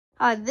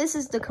Hi, this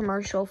is the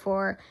commercial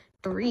for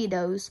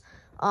Doritos.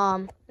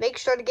 Make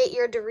sure to get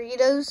your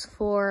Doritos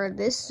for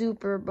this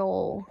Super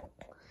Bowl.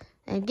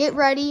 And get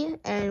ready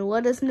and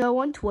let us know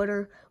on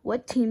Twitter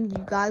what team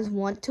you guys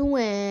want to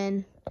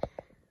win.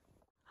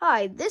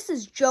 Hi, this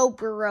is Joe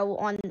Burrow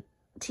on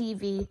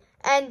TV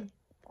and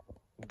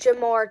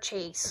Jamar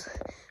Chase.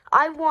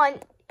 I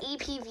want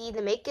EPV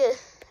to make a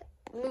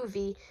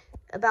movie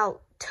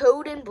about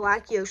Toad and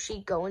Black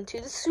Yoshi going to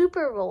the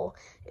Super Bowl.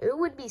 It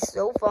would be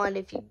so fun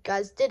if you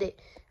guys did it.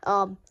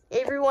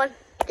 Everyone,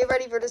 get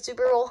ready for the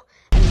Super Bowl.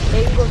 And the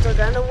Bengals are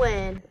gonna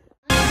win.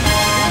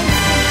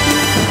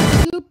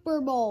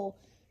 Super Bowl.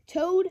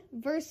 Toad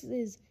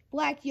versus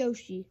Black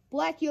Yoshi.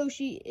 Black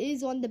Yoshi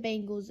is on the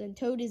Bengals and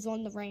Toad is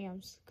on the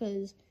Rams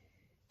because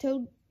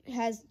Toad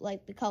has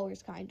like the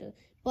colors kind of.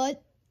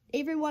 But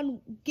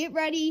everyone, get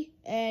ready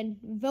and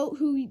vote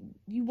who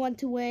you want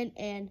to win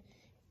and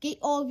get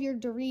all of your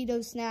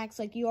Doritos snacks.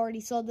 Like you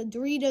already saw the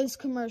Doritos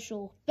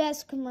commercial.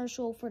 Best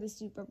commercial for the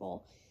Super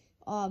Bowl.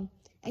 And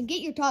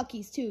get your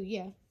Takis too,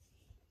 yeah.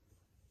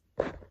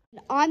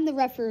 I'm the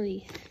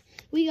referee.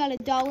 We got a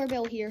dollar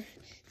bill here.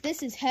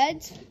 This is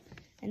heads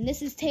and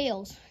this is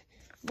tails.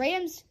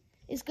 Rams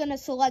is going to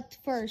select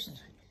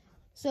first.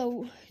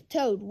 So,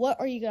 Toad, what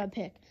are you going to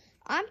pick?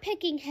 I'm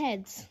picking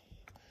heads.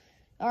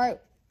 All right,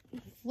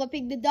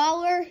 flipping the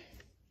dollar.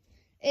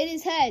 It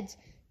is heads.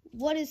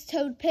 What does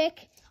Toad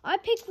pick? I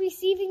pick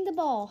receiving the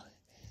ball.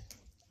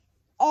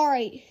 All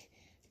right,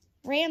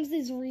 Rams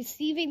is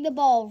receiving the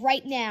ball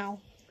right now.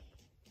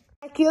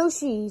 Black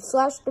Yoshi /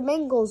 the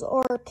Bengals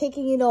are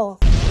kicking it off.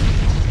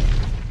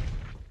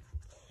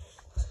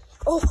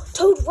 Oh,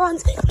 Toad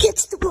runs,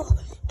 gets the ball,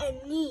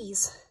 and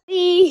knees.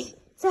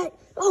 Set.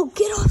 Oh,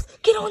 get off,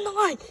 get on the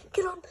line,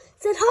 get on,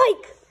 set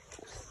hike.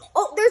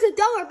 Oh, there's a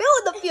dollar bill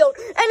in the field,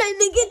 and then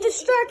they get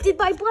distracted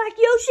by Black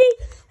Yoshi,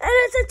 and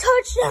it's a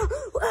touchdown.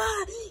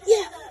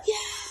 Yeah.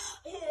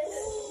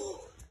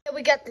 And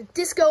we got the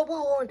disco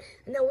ball on,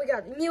 and then we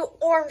got Neil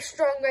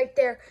Armstrong right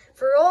there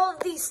for all of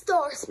these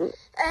stars,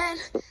 and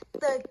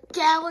the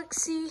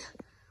galaxy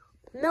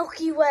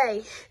Milky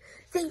Way.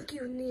 Thank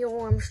you, Neil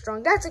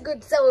Armstrong. That's a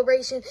good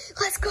celebration.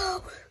 Let's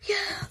go.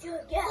 Yeah.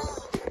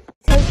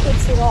 Toad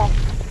kicks it off.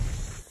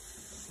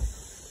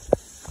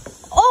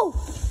 Oh!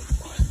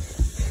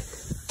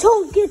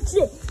 Toad gets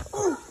it.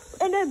 Oh,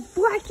 and then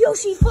Black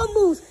Yoshi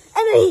fumbles.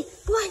 And then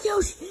Black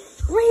Yoshi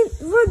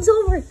runs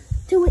over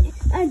to it.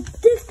 And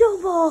disco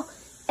ball.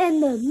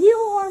 And the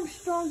Neil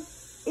Armstrong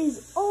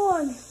is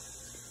on.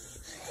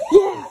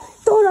 Yeah,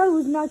 thought I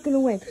was not going to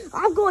win.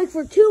 I'm going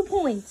for 2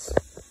 points.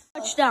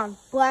 Touchdown,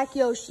 Black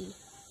Yoshi.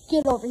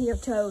 Get over here,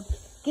 Toad.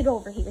 Get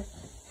over here.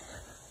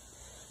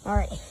 All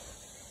right.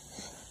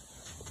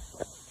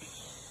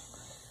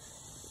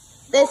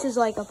 This is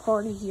like a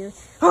party here.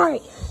 All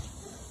right.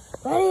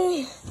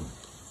 Ready?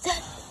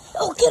 Set.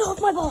 Oh, get off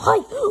my ball.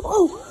 Hi.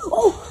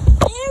 Oh.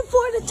 And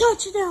for the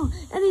touchdown.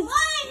 And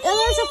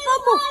there's a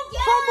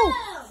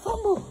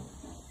fumble.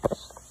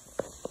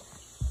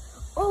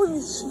 Oh,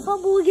 this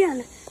fumble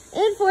again.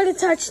 And for the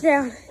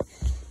touchdown.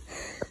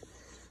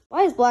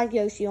 Why is Black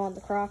Yoshi on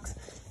the Crocs?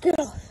 Get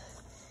off.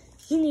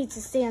 He needs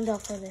to stand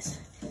up for this.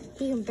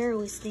 He can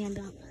barely stand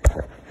up.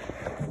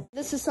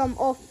 This is some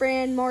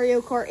off-brand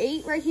Mario Kart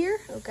 8 right here,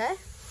 okay?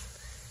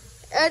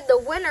 And the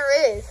winner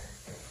is,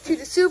 to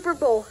the Super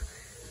Bowl,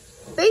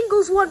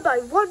 Bengals won by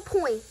 1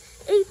 point,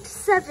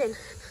 8-7.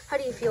 How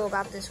do you feel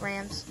about this,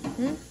 Rams?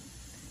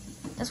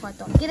 That's what I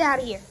thought. Get out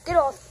of here. Get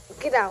off.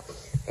 Get out.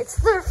 It's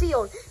their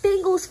field.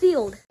 Bengals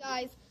field.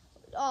 Guys,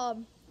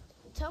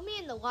 tell me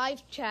in the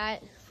live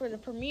chat for the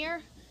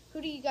premiere,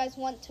 who do you guys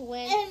want to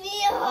win?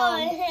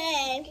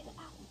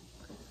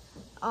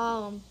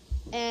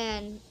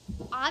 And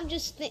I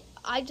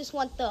just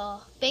want the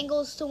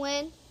Bengals to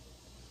win.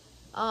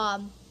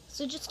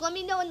 So just let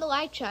me know in the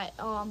live chat.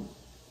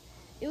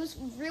 It was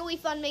really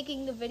fun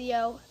making the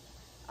video.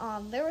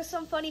 There were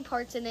some funny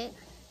parts in it.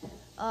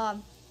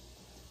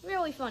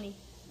 Really funny.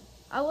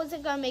 I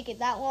wasn't gonna make it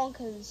that long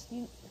because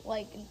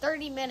like in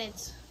 30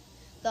 minutes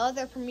the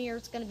other premiere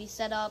is gonna be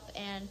set up,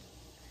 and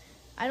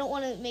I don't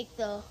want to make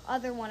the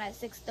other one at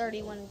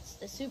 6:30 when it's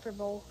the Super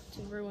Bowl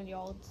to ruin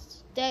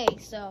y'all's day.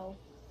 So,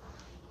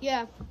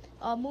 yeah,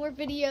 more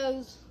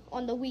videos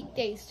on the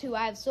weekdays too.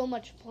 I have so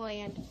much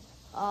planned.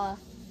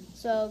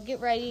 So get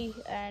ready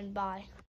and bye.